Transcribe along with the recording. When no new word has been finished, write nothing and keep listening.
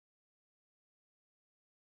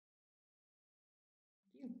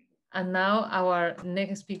And now our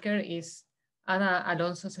next speaker is Ana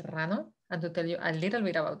Alonso Serrano. And to tell you a little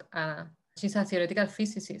bit about Ana, she's a theoretical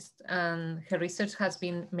physicist, and her research has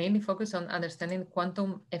been mainly focused on understanding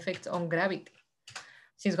quantum effects on gravity.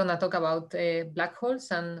 She's going to talk about black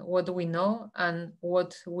holes and what do we know and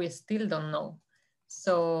what we still don't know.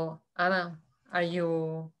 So, Ana, are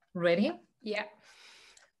you ready? Yeah.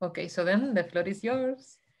 Okay, so then the floor is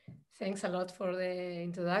yours. Thanks a lot for the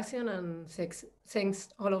introduction, and thanks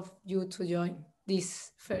all of you to join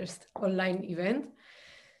this first online event.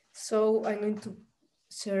 So I'm going to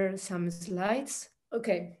share some slides.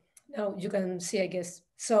 Okay, now you can see, I guess.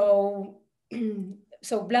 So,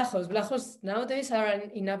 so black holes nowadays are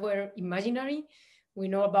in our imaginary. We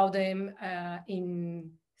know about them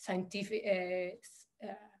in scientific,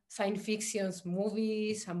 science fiction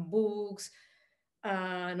movies and books,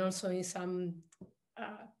 and also in some,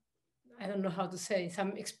 I don't know how to say,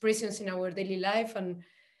 some expressions in our daily life. And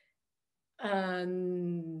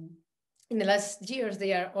in the last years,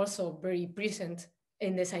 they are also very present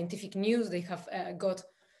in the scientific news. They have got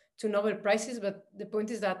 2 Nobel Prizes, but the point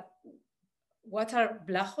is that what are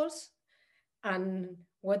black holes and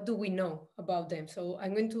what do we know about them? So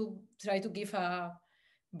I'm going to try to give a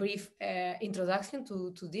brief introduction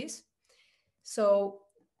to this. So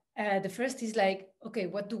the first is like, okay,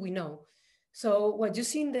 what do we know? So what you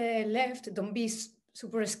see in the left, don't be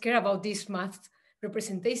super scared about this math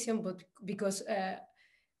representation, but because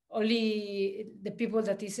only the people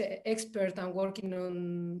that is expert and working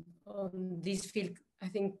on this field, I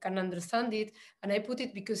think, can understand it. And I put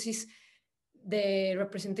it because it's the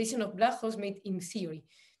representation of black holes made in theory.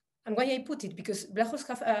 And why I put it? Because black holes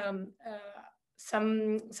have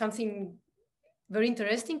something very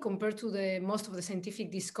interesting compared to the most of the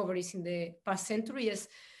scientific discoveries in the past century, is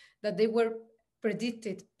that they were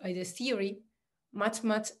predicted by the theory much,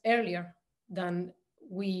 much earlier than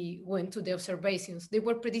we went to the observations. They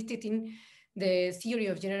were predicted in the theory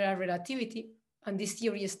of general relativity, and this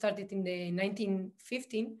theory started in the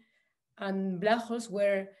 1915, and black holes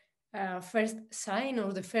were first sign,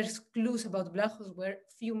 or the first clues about black holes were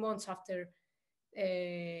few months after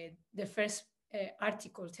the first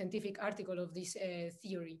scientific article of this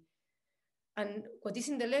theory. And what is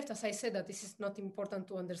in the left, as I said, that this is not important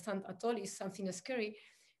to understand at all, is something scary.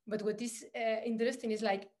 But what is interesting is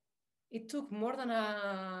like, it took more than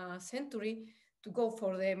a century to go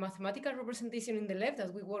for the mathematical representation in the left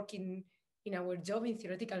that we work in our job in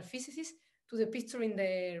theoretical physics, to the picture in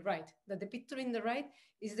the right. That the picture in the right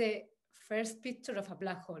is the first picture of a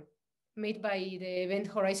black hole made by the Event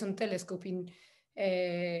Horizon Telescope in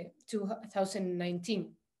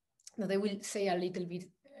 2019. Now, I will say a little bit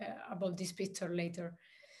about this picture later.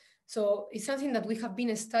 So it's something that we have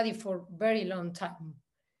been studying for a very long time.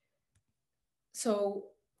 So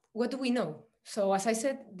what do we know? So as I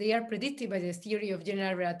said, they are predicted by the theory of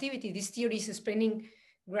general relativity. This theory is explaining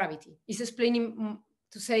gravity. It's explaining,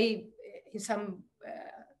 to say in some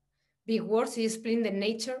big words, it's explaining the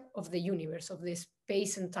nature of the universe, of the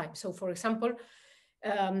space and time. So for example,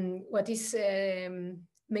 what is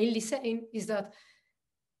mainly saying is that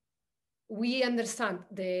we understand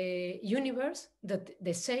the universe, that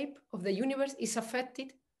the shape of the universe is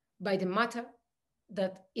affected by the matter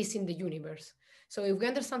that is in the universe. So if we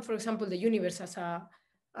understand, for example, the universe as a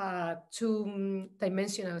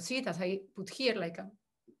two-dimensional sheet, as I put here, like a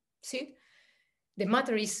sheet, the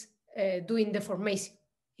matter is doing deformation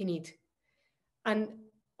in it. And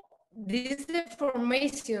these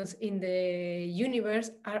deformations in the universe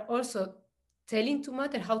are also telling to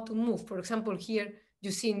matter how to move. For example, here you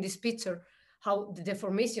see in this picture how the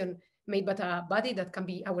deformation made by a body that can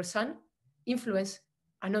be our sun influence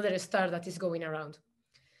another star that is going around.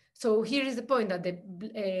 So here is the point that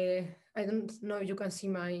I don't know if you can see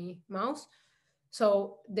my mouse.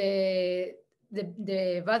 So the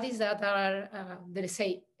bodies that are, let's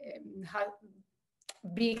say, have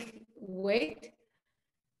big weight,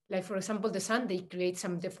 like for example, the sun, they create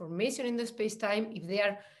some deformation in the space-time. If they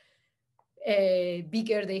are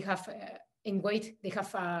bigger, they have in weight, they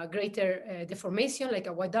have a greater deformation, like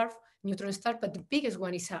a white dwarf, neutron star, but the biggest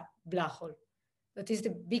one is a black hole. That is the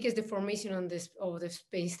biggest deformation on this of the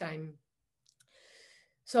space-time.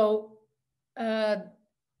 So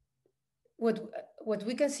what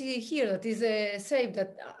we can see here, that is a shape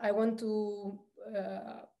that I want to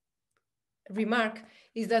remark,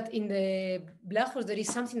 is that in the black holes there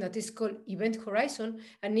is something that is called event horizon,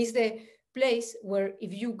 and is the place where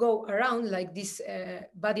if you go around like this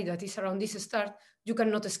body that is around this star, you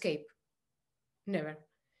cannot escape, never.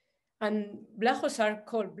 And black holes are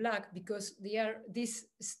called black because this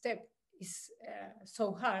step is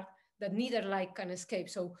so hard that neither light can escape.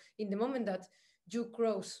 So in the moment that you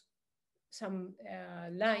cross some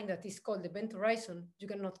line that is called the event horizon, you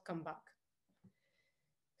cannot come back.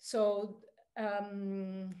 So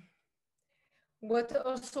what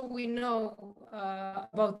also we know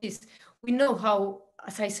about this, we know how,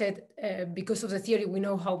 as I said, because of the theory, we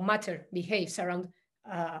know how matter behaves around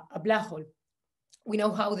a black hole. We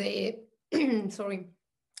know how the sorry,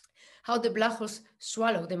 how the black holes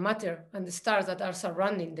swallow the matter and the stars that are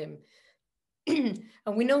surrounding them.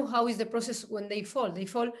 And we know how is the process when they fall. They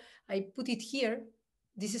fall, I put it here.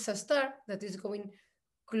 This is a star that is going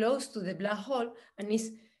close to the black hole and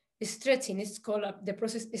is stretching. It's called the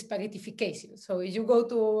process spaghettification. So if you go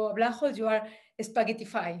to a black hole, you are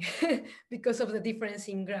spaghettified because of the difference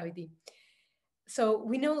in gravity. So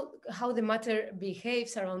we know how the matter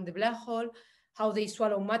behaves around the black hole, how they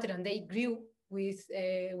swallow matter, and they grew with,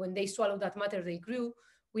 when they swallow that matter, they grew.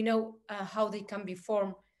 We know how they can be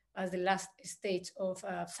formed as the last stage of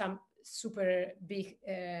some super big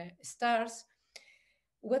stars.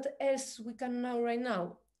 What else we can know right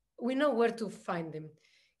now? We know where to find them.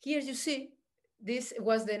 Here you see, this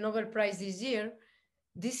was the Nobel Prize this year.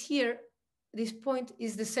 This here, this point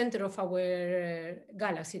is the center of our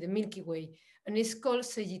galaxy, the Milky Way, and it's called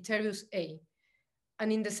Sagittarius A.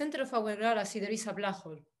 And in the center of our galaxy, there is a black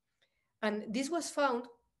hole. And this was found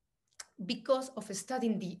because of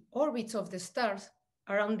studying the orbits of the stars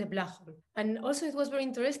around the black hole. And also it was very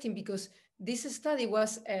interesting because this study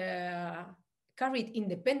was carried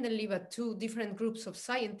independently by two different groups of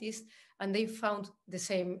scientists, and they found the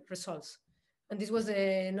same results. And this was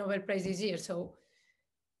the Nobel Prize this year. So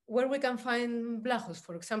where we can find black holes,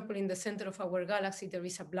 for example, in the center of our galaxy, there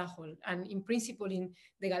is a black hole. And in principle, in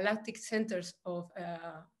the galactic centers of,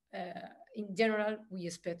 in general, we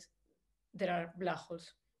expect there are black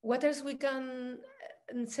holes. What else we can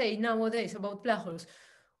say nowadays about black holes?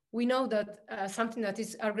 We know that something that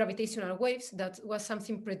is our gravitational waves, that was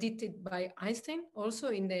something predicted by Einstein also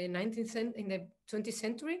in the 20th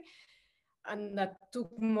century, and that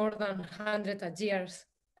took more than 100 years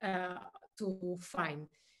to find.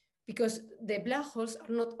 Because the black holes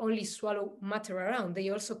are not only swallow matter around, they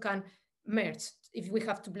also can merge if we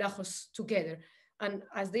have two black holes together. And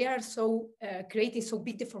as they are so creating so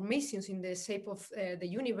big deformations in the shape of the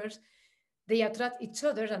universe, they attract each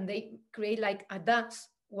other and they create like a dance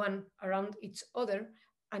one around each other.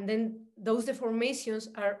 And then those deformations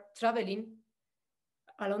are traveling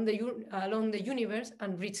along the universe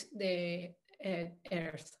and reach the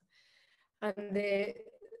Earth. And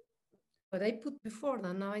what I put before,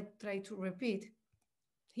 and now I try to repeat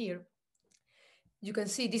here, you can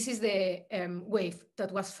see this is the wave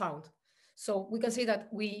that was found. So we can say that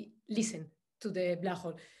we listen to the black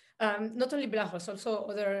hole. Not only black holes, also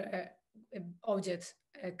other objects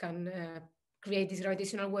can create these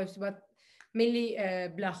gravitational waves, but mainly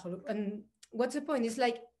black hole. And what's the point? It's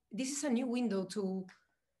like, this is a new window to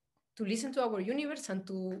listen to our universe and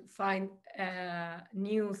to find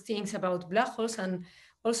new things about black holes, and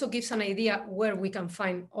also gives an idea where we can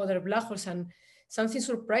find other black holes. And something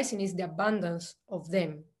surprising is the abundance of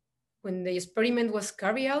them. When the experiment was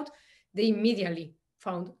carried out, they immediately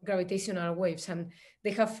found gravitational waves, and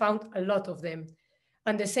they have found a lot of them.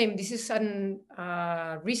 And the same, this is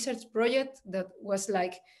a research project that was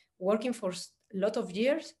like working for a lot of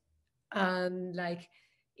years, and like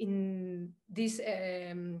in these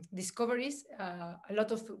discoveries, a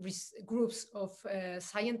lot of groups of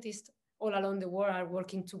scientists all around the world are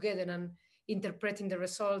working together and interpreting the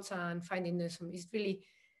results and finding them. It's really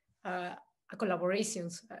a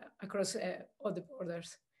collaborations across all the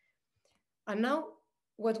borders. And now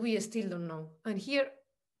what we still don't know. And here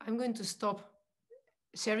I'm going to stop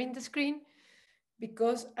sharing the screen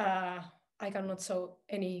because I cannot show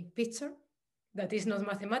any picture that is not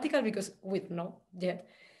mathematical because we don't know yet.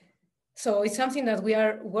 So it's something that we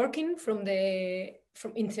are working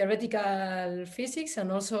in theoretical physics,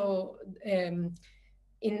 and also in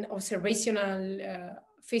observational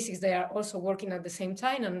physics. They are also working at the same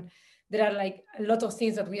time, and there are like a lot of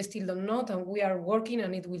things that we still don't know, and we are working,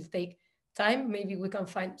 and it will take time. Maybe we can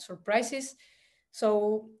find surprises.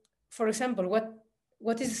 So, for example, what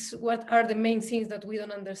are the main things that we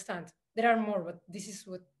don't understand? There are more, but this is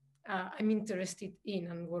what I'm interested in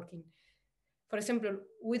and working. For example,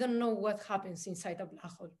 we don't know what happens inside a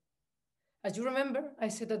black hole. As you remember, I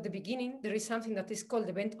said at the beginning, there is something that is called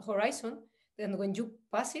the event horizon. Then when you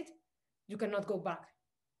pass it, you cannot go back,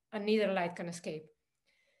 and neither light can escape.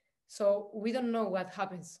 So we don't know what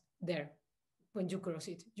happens there when you cross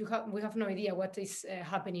it. We have no idea what is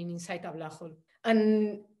happening inside a black hole.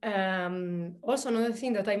 And also another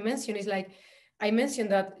thing that I mentioned is like, I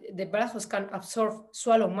mentioned that the black holes can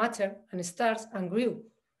swallow matter and stars and grow.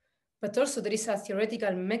 But also there is a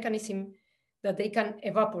theoretical mechanism that they can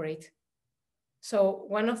evaporate. So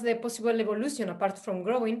one of the possible evolution, apart from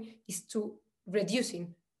growing, is to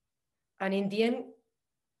reducing, and in the end,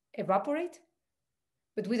 evaporate.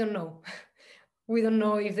 But we don't know. We don't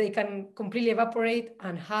know if they can completely evaporate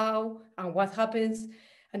and how and what happens.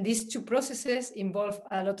 And these two processes involve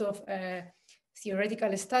a lot of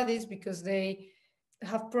theoretical studies because they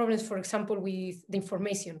have problems, for example, with the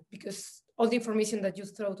information, because all the information that you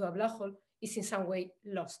throw to a black hole is in some way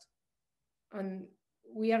lost. And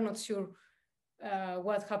we are not sure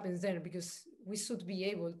what happens there, because we should be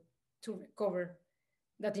able to recover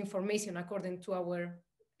that information according to our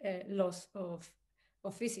laws of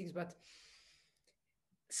physics. But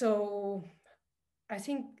so I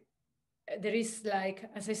think there is, like,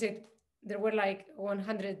 as I said, there were like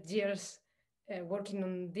 100 years working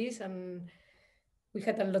on this, and we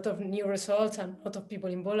had a lot of new results and a lot of people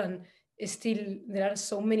involved, and still there are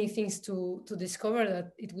so many things to discover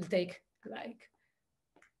that it will take like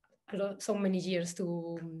so many years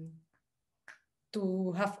to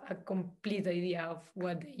have a complete idea of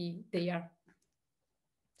what they are.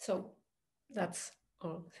 So that's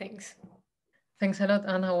all. Thanks. Thanks a lot,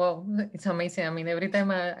 Anna. Wow, it's amazing. I mean, every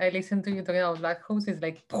time I listen to you talking about black holes, it's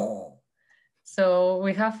like, oh. So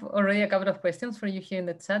we have already a couple of questions for you here in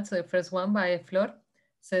the chat. So the first one by Flor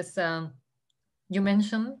says, you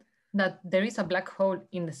mentioned that there is a black hole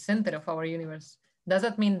in the center of our universe. Does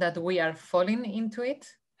that mean that we are falling into it?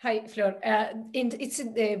 Hi, Flor. It's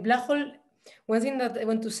the black hole. One thing that I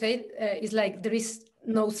want to say is like there is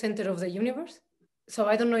no center of the universe. So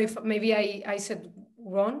I don't know if maybe I said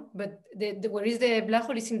wrong, but where is the black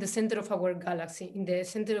hole is in the center of our galaxy, in the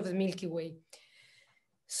center of the Milky Way.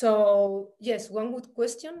 So yes, one good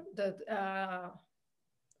question that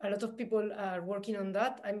a lot of people are working on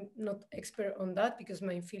that. I'm not expert on that because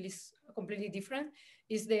my field is completely different,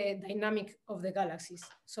 is the dynamic of the galaxies.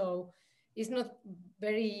 So it's not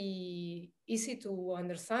very easy to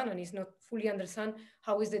understand, and it's not fully understand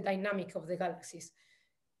how is the dynamic of the galaxies.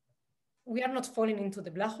 We are not falling into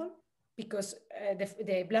the black hole because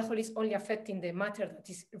the black hole is only affecting the matter that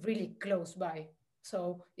is really close by.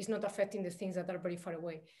 So it's not affecting the things that are very far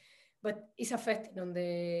away, but it's affecting on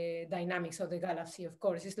the dynamics of the galaxy. Of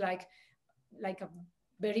course, it's like a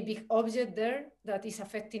very big object there that is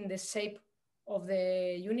affecting the shape of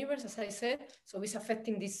the universe, as I said. So it's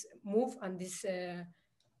affecting this move and this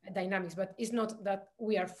dynamics, but it's not that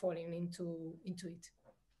we are falling into it.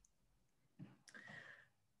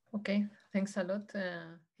 Okay, thanks a lot.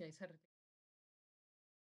 Yeah,